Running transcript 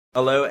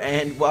Hello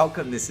and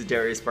welcome. This is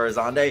Darius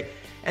Barazandeh,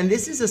 and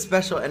this is a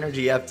special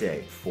energy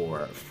update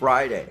for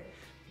Friday,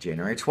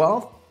 January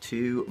 12th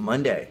to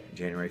Monday,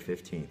 January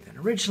 15th. And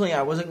originally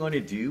I wasn't going to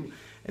do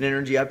an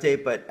energy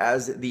update, but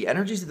as the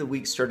energies of the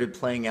week started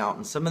playing out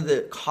and some of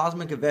the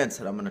cosmic events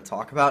that I'm going to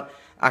talk about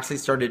actually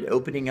started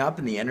opening up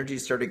and the energy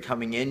started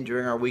coming in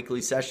during our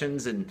weekly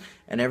sessions and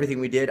everything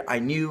we did, I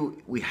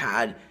knew we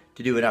had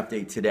to do an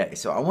update today.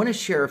 So I want to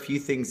share a few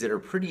things that are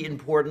pretty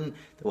important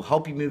that will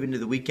help you move into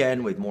the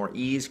weekend with more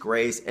ease,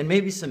 grace, and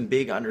maybe some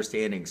big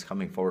understandings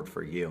coming forward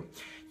for you.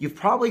 You've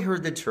probably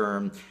heard the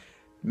term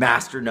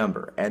master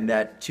number and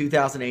that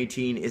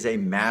 2018 is a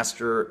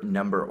master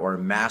number or a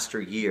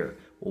master year.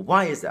 Well,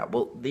 why is that?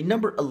 Well, the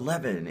number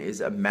 11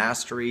 is a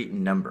mastery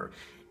number.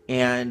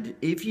 And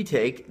if you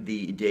take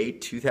the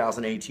date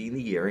 2018,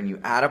 the year, and you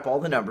add up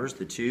all the numbers,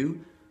 the 2,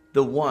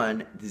 the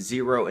 1, the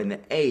 0, and the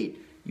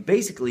 8, you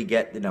basically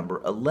get the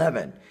number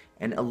 11.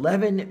 And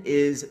 11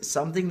 is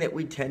something that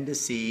we tend to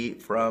see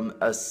from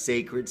a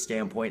sacred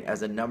standpoint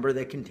as a number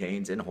that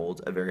contains and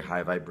holds a very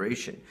high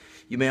vibration.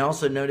 You may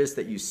also notice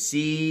that you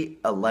see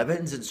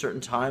 11s at certain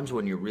times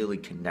when you're really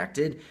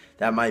connected.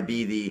 That might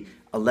be the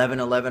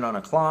 11:11 on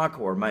a clock,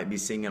 or might be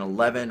seeing an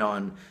 11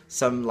 on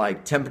some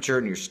like temperature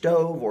in your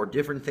stove or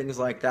different things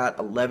like that.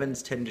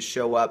 11s tend to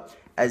show up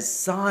as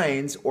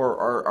signs, or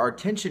our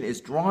attention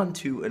is drawn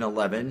to an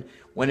 11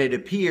 when it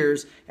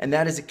appears, and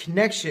that is a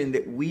connection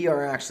that we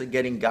are actually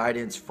getting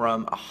guidance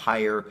from a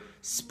higher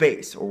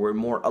space, or we're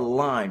more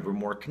aligned, we're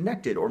more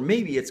connected, or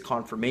maybe it's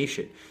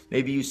confirmation.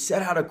 Maybe you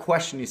set out a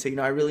question, you say,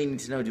 I really need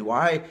to know, do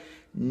I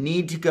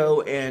need to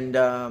go and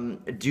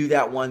do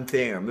that one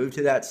thing, or move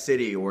to that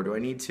city, or do I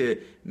need to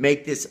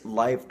make this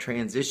life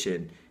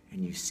transition?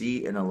 And you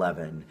see an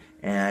 11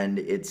 and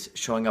it's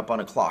showing up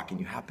on a clock and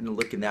you happen to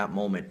look in that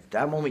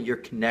moment you're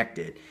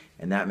connected,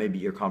 and that may be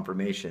your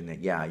confirmation that,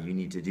 yeah, you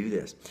need to do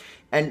this.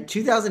 And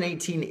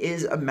 2018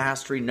 is a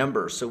mastery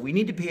number, so we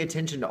need to pay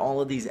attention to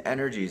all of these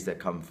energies that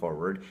come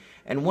forward.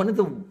 And one of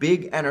the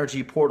big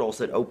energy portals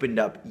that opened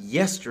up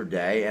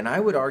yesterday, and I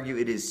would argue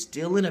it is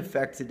still in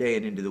effect today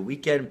and into the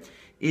weekend,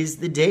 is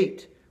the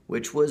date,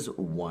 which was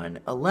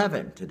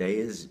 1/11. Today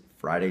is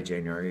Friday,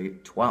 January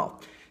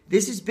 12th.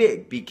 This is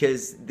big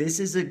because this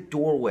is a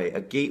doorway,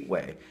 a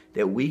gateway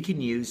that we can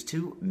use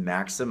to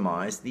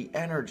maximize the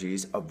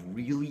energies of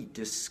really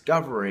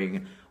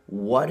discovering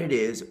what it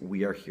is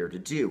we are here to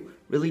do,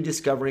 really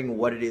discovering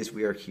what it is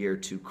we are here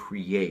to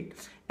create.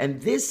 And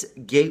this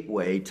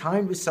gateway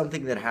timed with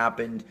something that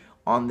happened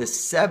on the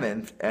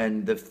 7th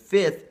and the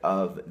 5th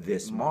of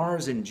this.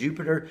 Mars and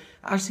Jupiter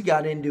actually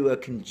got into a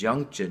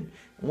conjunction.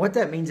 And what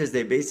that means is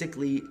they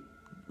basically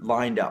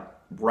lined up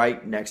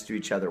right next to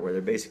each other, where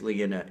they're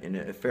basically in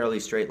a fairly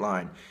straight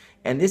line.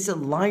 And this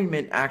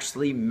alignment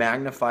actually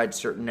magnified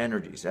certain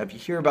energies. Now, if you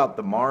hear about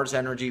the Mars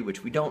energy,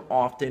 which we don't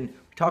often,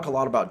 we talk a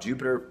lot about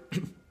Jupiter,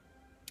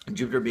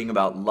 Jupiter being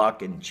about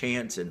luck and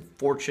chance and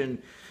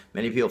fortune.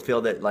 Many people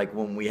feel that like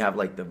when we have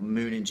like the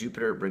moon in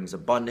Jupiter, it brings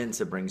abundance,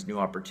 it brings new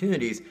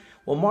opportunities.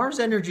 Well, Mars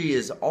energy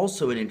is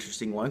also an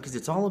interesting one because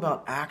it's all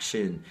about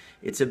action.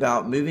 It's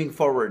about moving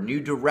forward, new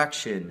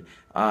direction,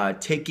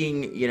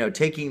 taking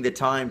the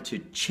time to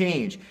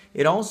change.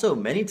 It also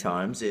many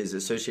times is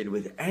associated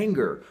with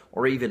anger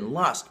or even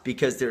lust,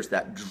 because there's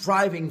that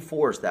driving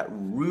force, that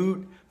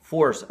root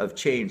force of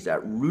change,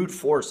 that root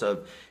force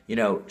of,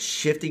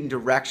 shifting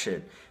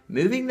direction.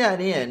 Moving that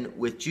in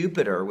with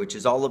Jupiter, which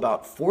is all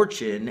about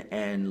fortune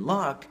and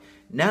luck,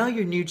 now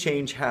your new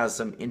change has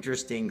some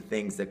interesting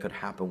things that could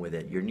happen with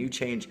it. Your new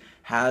change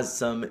has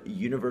some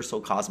universal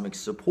cosmic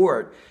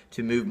support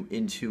to move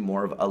into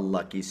more of a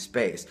lucky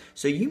space.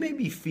 So you may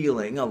be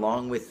feeling,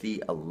 along with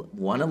the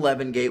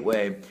 111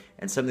 gateway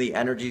and some of the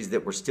energies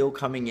that were still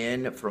coming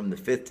in from the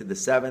 5th to the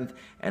 7th,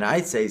 and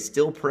I'd say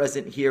still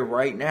present here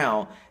right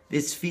now,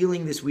 this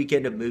feeling this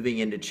weekend of moving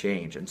into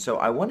change. And so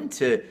I wanted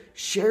to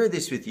share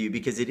this with you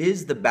because it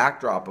is the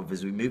backdrop of,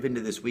 as we move into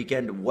this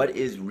weekend, what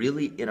is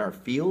really in our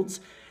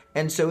fields.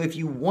 And so if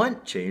you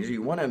want change, or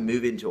you want to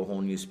move into a whole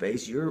new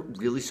space, you're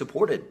really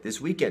supported this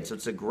weekend. So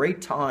it's a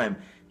great time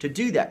to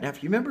do that. Now,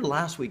 if you remember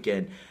last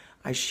weekend,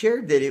 I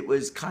shared that it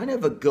was kind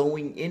of a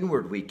going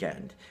inward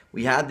weekend.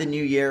 We had the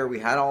new year, we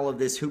had all of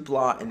this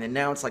hoopla, and then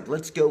now it's like,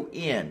 let's go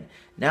in.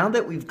 Now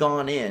that we've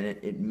gone in,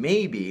 it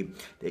may be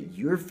that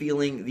you're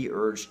feeling the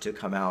urge to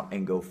come out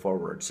and go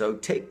forward. So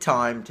take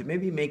time to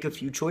maybe make a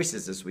few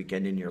choices this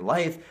weekend in your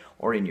life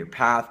or in your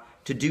path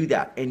to do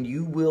that, and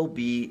you will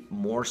be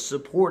more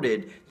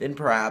supported than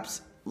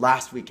perhaps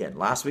last weekend.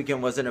 Last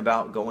weekend wasn't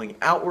about going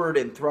outward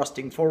and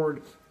thrusting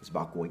forward. It's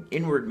about going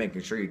inward,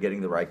 making sure you're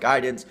getting the right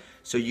guidance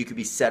so you could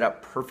be set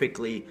up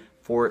perfectly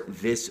for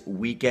this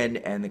weekend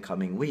and the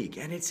coming week.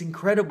 And it's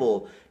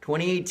incredible,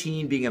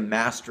 2018 being a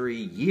mastery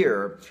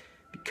year,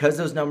 because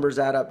those numbers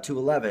add up to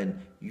 11,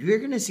 you're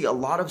going to see a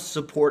lot of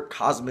support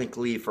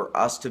cosmically for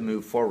us to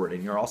move forward.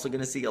 And you're also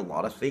going to see a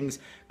lot of things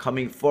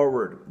coming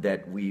forward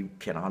that we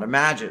cannot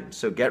imagine.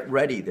 So get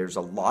ready. There's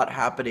a lot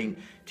happening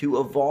to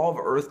evolve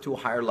Earth to a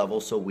higher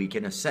level so we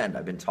can ascend.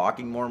 I've been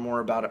talking more and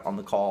more about it on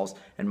the calls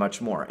and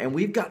much more. And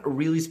we've got a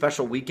really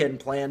special weekend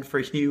planned for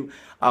you.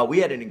 We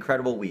had an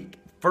incredible week.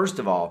 First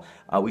of all,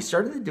 we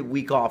started the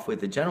week off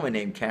with a gentleman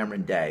named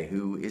Cameron Day,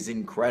 who is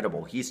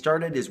incredible. He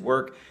started his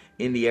work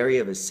in the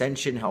area of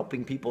ascension,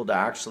 helping people to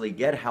actually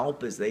get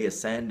help as they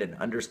ascend and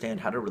understand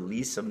how to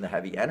release some of the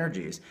heavy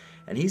energies.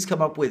 And he's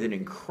come up with an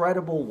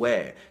incredible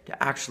way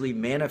to actually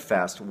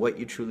manifest what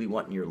you truly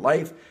want in your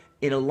life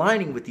in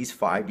aligning with these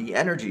 5D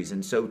energies.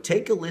 And so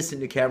take a listen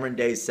to Cameron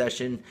Day's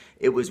session.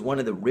 It was one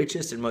of the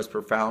richest and most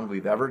profound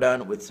we've ever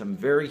done, with some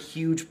very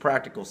huge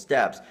practical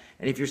steps.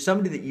 And if you're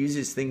somebody that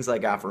uses things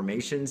like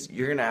affirmations,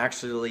 you're going to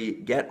actually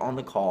get on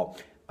the call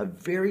a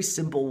very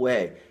simple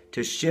way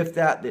to shift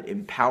that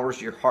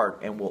empowers your heart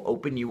and will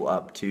open you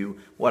up to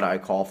what I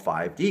call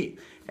 5D.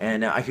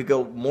 And I could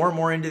go more and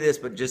more into this,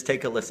 but just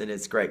take a listen.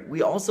 It's great.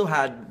 We also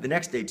had the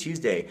next day,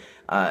 Tuesday,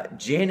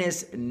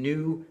 Janice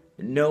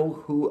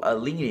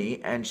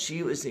Nohualini, and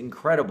she was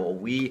incredible.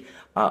 We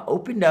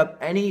opened up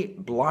any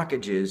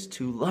blockages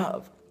to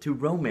love, to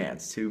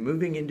romance, to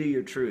moving into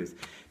your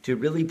truth, to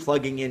really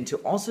plugging into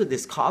also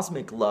this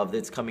cosmic love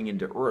that's coming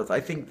into Earth. I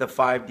think the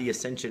 5D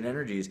ascension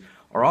energies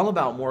are all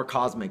about more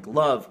cosmic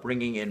love,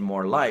 bringing in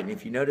more light. And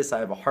if you notice, I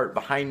have a heart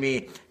behind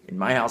me in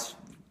my house.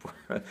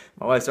 My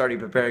wife's already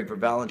preparing for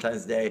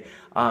Valentine's Day.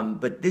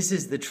 But this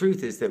is the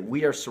truth, is that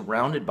we are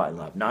surrounded by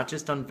love, not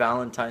just on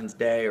Valentine's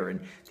Day or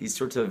in these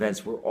sorts of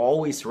events. We're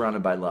always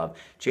surrounded by love.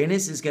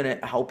 Janice is going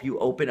to help you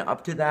open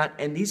up to that.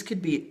 And these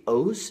could be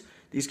oaths.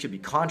 These could be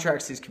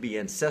contracts. These could be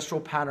ancestral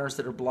patterns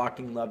that are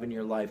blocking love in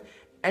your life.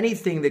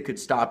 Anything that could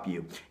stop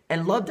you.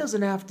 And love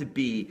doesn't have to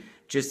be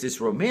just this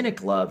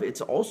romantic love.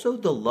 It's also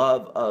the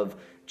love of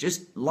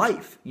just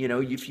life. You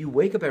know, if you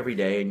wake up every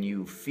day and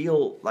you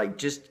feel like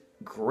just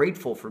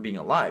grateful for being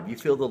alive, you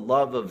feel the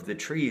love of the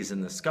trees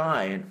and the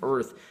sky and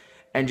earth,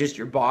 and just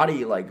your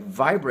body like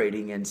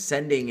vibrating and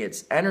sending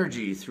its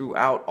energy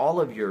throughout all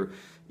of your,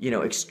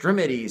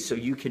 extremities, so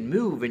you can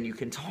move and you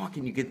can talk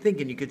and you can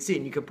think and you can see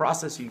and you can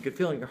process and you can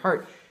feel in your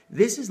heart.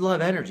 This is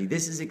love energy.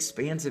 This is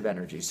expansive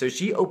energy. So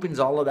she opens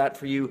all of that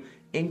for you.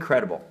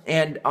 Incredible.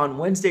 And on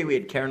Wednesday, we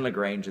had Karen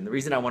LaGrange. And the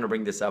reason I want to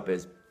bring this up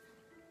is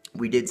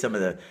we did some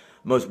of the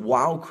most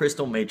wow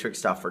crystal matrix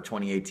stuff for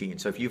 2018.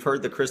 So if you've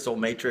heard the crystal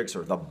matrix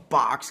or the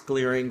box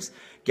clearings,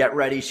 get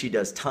ready. She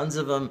does tons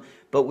of them,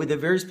 but with a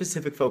very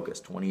specific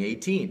focus.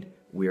 2018,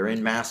 we're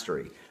in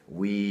mastery.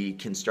 We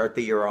can start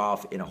the year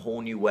off in a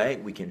whole new way.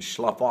 We can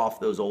slough off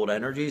those old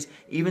energies.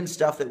 Even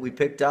stuff that we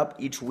picked up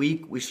each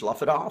week, we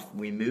slough it off.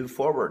 We move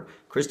forward.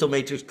 Crystal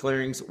matrix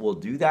clearings will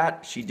do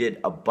that. She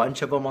did a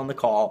bunch of them on the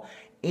call,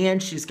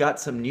 and she's got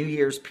some New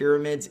Year's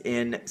pyramids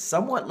in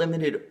somewhat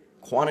limited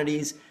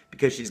quantities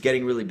because she's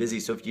getting really busy.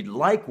 So if you'd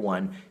like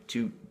one,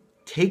 to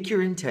take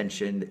your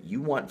intention that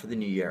you want for the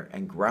new year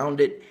and ground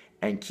it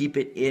and keep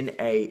it in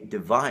a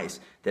device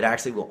that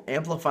actually will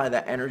amplify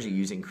that energy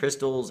using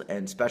crystals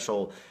and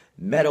special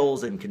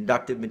metals and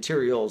conductive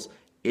materials,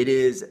 it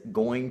is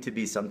going to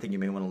be something you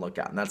may want to look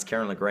at. And that's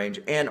Karen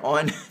LaGrange. And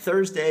on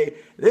Thursday,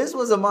 this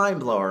was a mind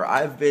blower.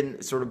 I've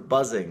been sort of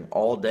buzzing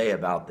all day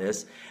about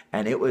this.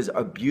 And it was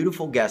a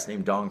beautiful guest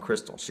named Dawn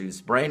Crystal.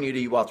 She's brand new to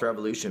You Author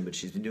Revolution, but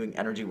she's been doing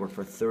energy work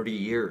for 30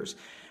 years.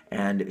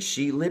 And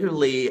she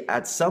literally,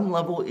 at some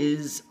level,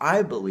 is,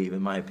 I believe,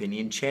 in my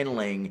opinion,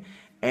 channeling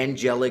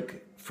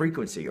angelic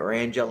frequency or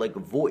angelic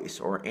voice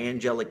or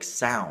angelic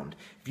sound.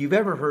 If you've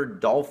ever heard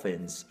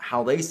dolphins,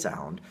 how they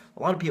sound,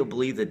 a lot of people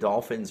believe that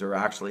dolphins are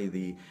actually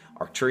the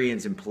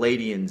Arcturians and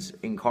Palladians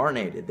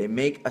incarnated. They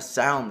make a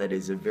sound that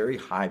is a very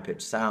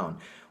high-pitched sound.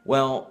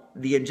 Well,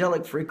 the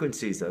angelic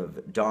frequencies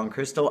of Dawn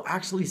Crystal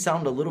actually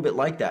sound a little bit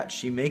like that.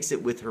 She makes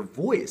it with her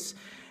voice.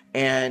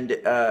 And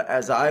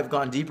as I've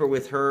gone deeper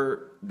with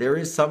her, there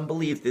is some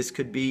belief this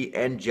could be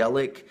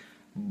angelic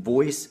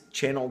voice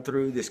channeled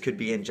through. This could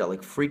be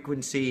angelic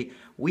frequency.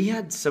 We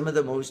had some of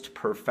the most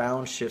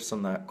profound shifts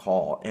on that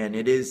call, and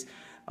it is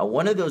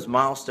one of those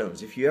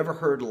milestones. If you ever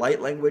heard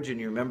light language and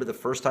you remember the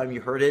first time you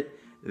heard it,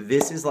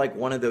 this is like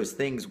one of those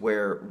things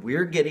where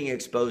we're getting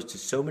exposed to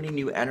so many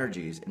new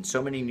energies and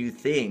so many new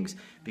things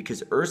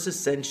because Earth's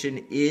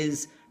ascension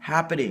is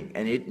happening,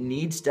 and it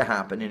needs to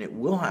happen, and it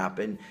will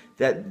happen,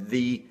 that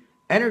the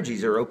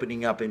energies are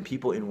opening up in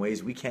people in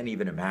ways we can't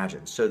even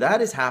imagine. So that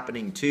is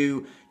happening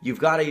too. You've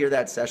got to hear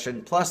that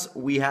session. Plus,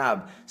 we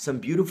have some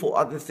beautiful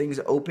other things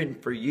open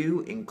for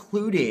you,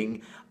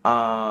 including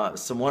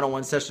some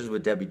one-on-one sessions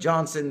with Debbie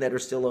Johnson that are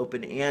still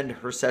open, and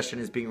her session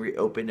is being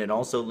reopened, and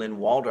also Lynn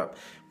Waldrop.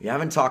 We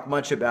haven't talked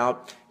much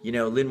about,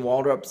 Lynn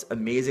Waldrop's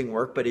amazing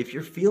work, but if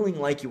you're feeling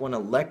like you want to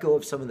let go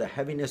of some of the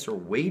heaviness or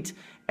weight,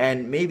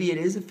 and maybe it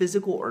is a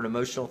physical or an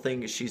emotional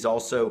thing, she's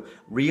also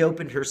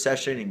reopened her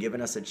session and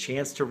given us a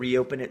chance to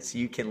reopen it so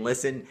you can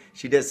listen.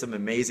 She does some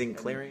amazing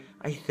clearing.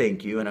 I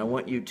thank you, and I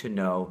want you to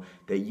know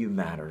that you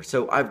matter.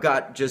 So I've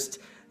got just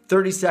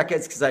 30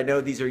 seconds, because I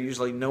know these are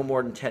usually no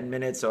more than 10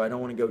 minutes, so I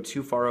don't want to go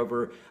too far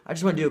over. I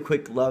just want to do a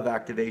quick love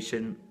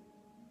activation,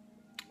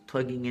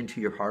 plugging into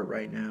your heart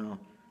right now.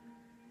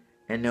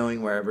 And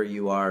knowing wherever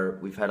you are,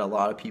 we've had a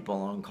lot of people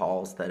on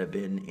calls that have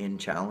been in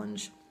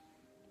challenge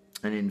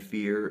and in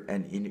fear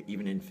and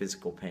even in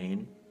physical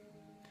pain.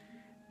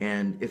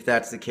 And if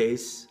that's the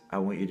case, I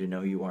want you to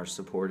know you are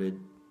supported.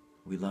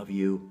 We love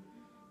you.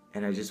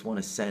 And I just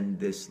want to send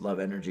this love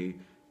energy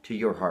to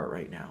your heart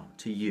right now,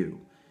 to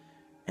you.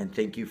 And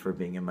thank you for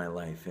being in my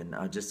life. And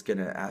I'm just going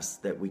to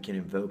ask that we can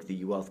invoke the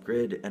U-Wealth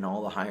Grid and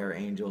all the higher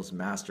angels,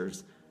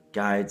 masters,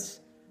 guides,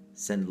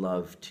 send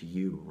love to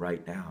you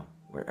right now.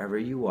 Wherever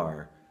you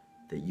are,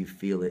 that you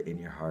feel it in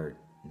your heart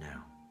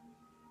now.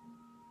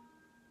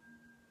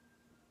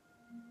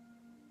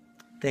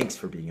 Thanks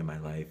for being in my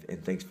life,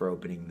 and thanks for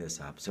opening this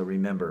up. So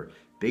remember,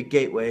 Big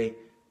Gateway,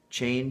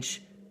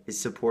 change is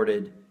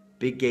supported.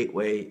 Big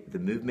Gateway, the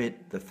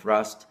movement, the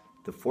thrust,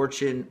 the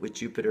fortune with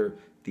Jupiter,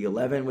 the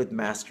 11 with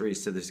mastery.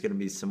 So there's going to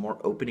be some more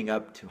opening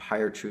up to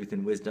higher truth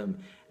and wisdom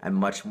and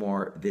much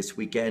more this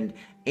weekend.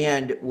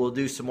 And we'll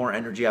do some more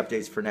energy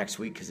updates for next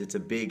week because it's a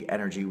big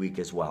energy week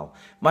as well.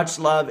 Much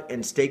love,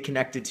 and stay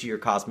connected to your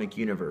cosmic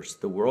universe.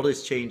 The world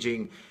is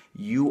changing.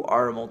 You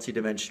are a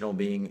multidimensional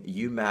being.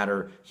 You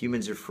matter.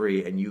 Humans are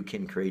free, and you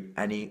can create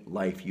any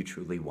life you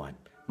truly want.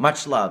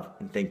 Much love,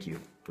 and thank you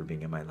for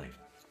being in my life.